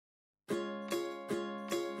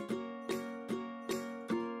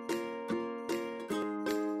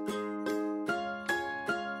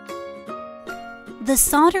The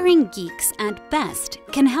soldering geeks at Best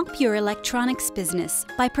can help your electronics business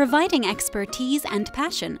by providing expertise and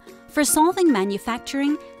passion for solving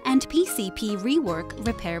manufacturing and PCB rework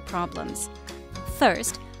repair problems.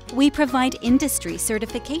 First, we provide industry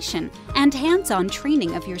certification and hands-on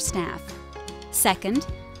training of your staff. Second,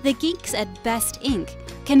 the Geeks at Best Inc.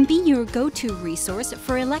 can be your go-to resource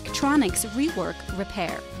for electronics rework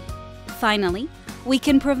repair. Finally, we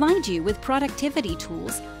can provide you with productivity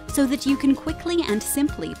tools so that you can quickly and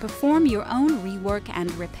simply perform your own rework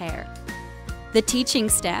and repair. The teaching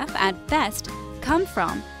staff at Best come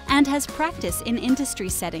from and has practice in industry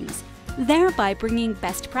settings, thereby bringing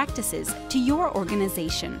best practices to your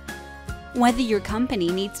organization. Whether your company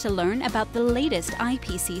needs to learn about the latest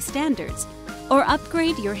IPC standards or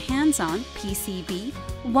upgrade your hands-on PCB,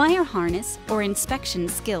 wire harness, or inspection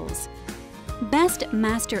skills, Best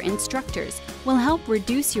Master Instructors will help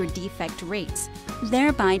reduce your defect rates,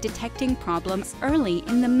 thereby detecting problems early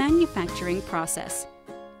in the manufacturing process.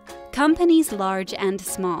 Companies large and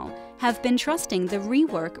small have been trusting the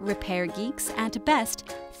rework repair geeks at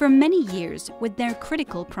Best for many years with their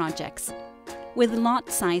critical projects. With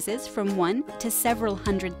lot sizes from 1 to several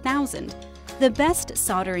hundred thousand, the Best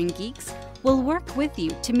soldering geeks will work with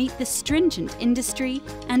you to meet the stringent industry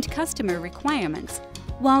and customer requirements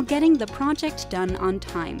while getting the project done on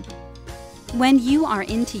time. When you are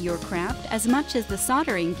into your craft as much as the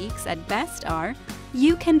soldering geeks at Best are,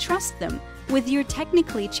 you can trust them with your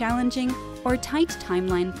technically challenging or tight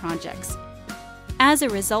timeline projects. As a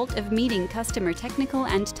result of meeting customer technical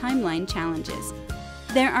and timeline challenges,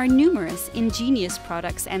 there are numerous ingenious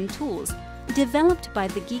products and tools developed by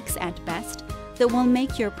the geeks at Best that will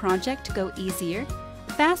make your project go easier,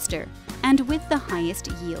 faster, and with the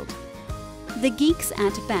highest yield. The geeks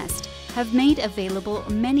at Best have made available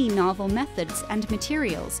many novel methods and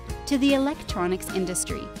materials to the electronics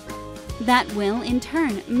industry that will, in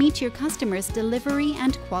turn, meet your customers' delivery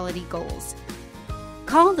and quality goals.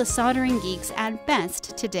 Call the soldering geeks at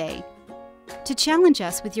Best today to challenge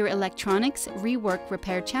us with your electronics rework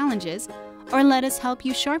repair challenges, or let us help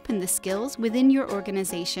you sharpen the skills within your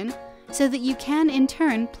organization so that you can, in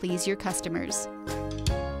turn, please your customers.